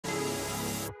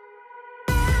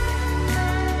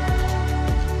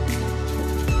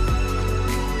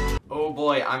Oh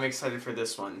boy, I'm excited for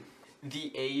this one.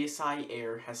 The ASI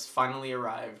AIR has finally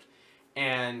arrived,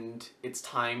 and it's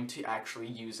time to actually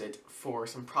use it for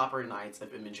some proper nights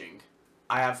of imaging.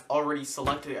 I have already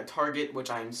selected a target, which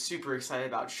I'm super excited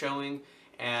about showing,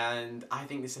 and I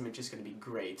think this image is going to be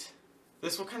great.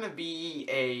 This will kind of be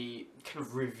a kind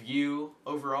of review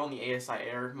overall on the ASI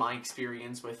AIR, my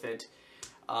experience with it.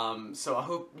 So I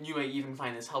hope you may even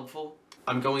find this helpful.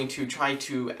 I'm going to try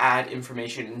to add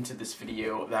information into this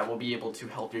video that will be able to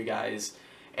help you guys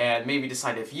and maybe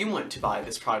decide if you want to buy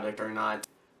this product or not.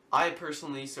 I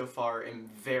personally, so far, am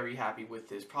very happy with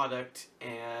this product,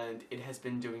 and it has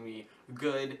been doing me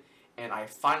good, and I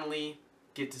finally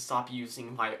get to stop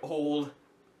using my old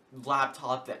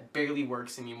laptop that barely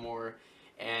works anymore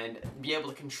and be able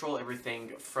to control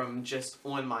everything from just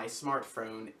on my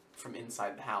smartphone from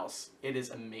inside the house. It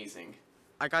is amazing.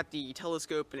 I got the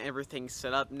telescope and everything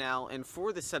set up now, and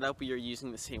for the setup we are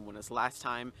using the same one as last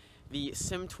time, the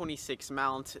SIM26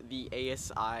 mount, the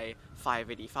ASI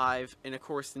 585, and of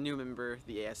course the new member,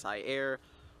 the ASI AIR,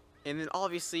 and then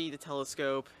obviously the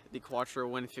telescope, the Quattro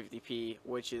 150p,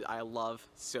 which I love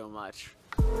so much.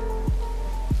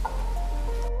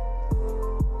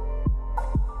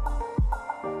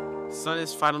 Sun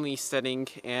is finally setting,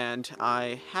 and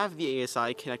I have the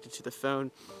ASI connected to the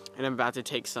phone, and I'm about to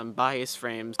take some bias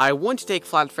frames. I want to take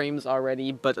flat frames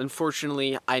already, but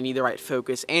unfortunately I need the right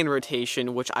focus and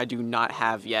rotation, which I do not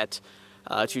have yet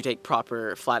to take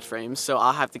proper flat frames, so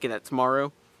I'll have to get that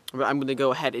tomorrow. But I'm going to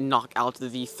go ahead and knock out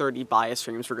the 30 bias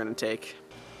frames we're going to take.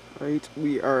 Alright,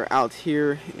 we are out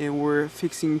here and we're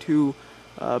fixing to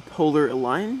polar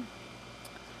align.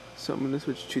 So I'm going to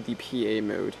switch to the PA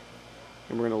mode,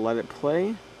 and we're going to let it play,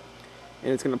 and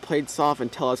it's going to play this off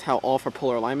and tell us how off our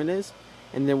polar alignment is,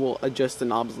 and then we'll adjust the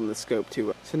knobs on the scope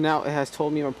too. So now it has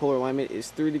told me my polar alignment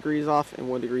is 3 degrees off and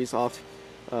 1 degree off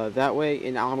that way,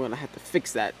 and now I'm going to have to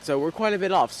fix that. So we're quite a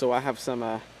bit off, so I have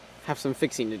some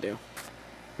fixing to do.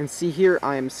 You can see here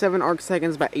I am 7 arc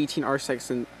seconds by 18 arc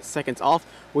seconds off,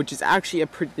 which is actually a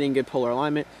pretty dang good polar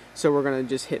alignment. So we're going to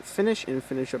just hit finish and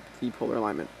finish up the polar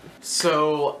alignment.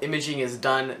 So imaging is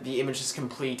done, the image is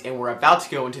complete, and we're about to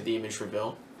go into the image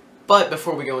reveal. But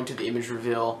before we go into the image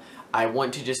reveal, I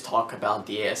want to just talk about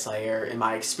the ASI AIR and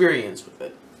my experience with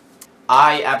it.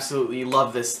 I absolutely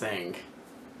love this thing.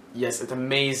 Yes, it's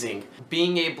amazing.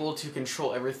 Being able to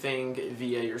control everything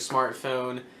via your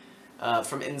smartphone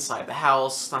from inside the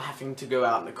house, not having to go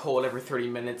out in the cold every 30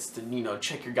 minutes to, you know,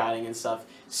 check your guiding and stuff.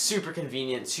 Super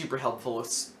convenient, super helpful,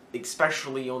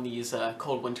 especially on these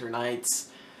cold winter nights.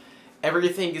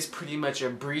 Everything is pretty much a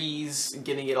breeze.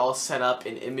 Getting it all set up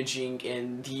and imaging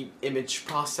and the image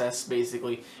process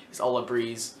basically is all a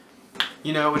breeze.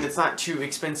 You know, and it's not too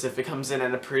expensive. It comes in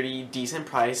at a pretty decent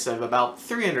price of about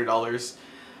 $300.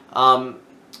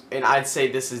 And I'd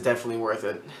say this is definitely worth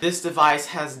it. This device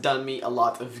has done me a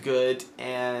lot of good,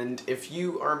 and if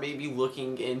you are maybe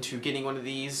looking into getting one of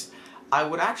these, I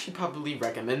would actually probably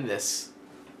recommend this.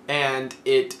 And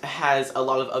it has a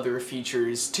lot of other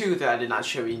features too that I did not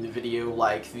show you in the video,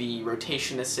 like the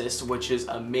rotation assist, which is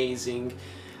amazing.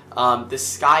 The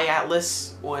Sky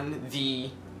Atlas on the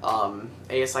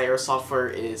ASI AIR software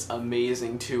is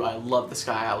amazing too. I love the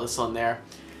Sky Atlas on there.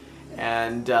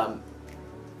 And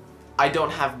I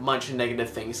don't have much negative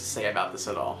things to say about this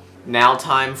at all. Now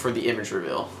time for the image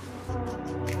reveal.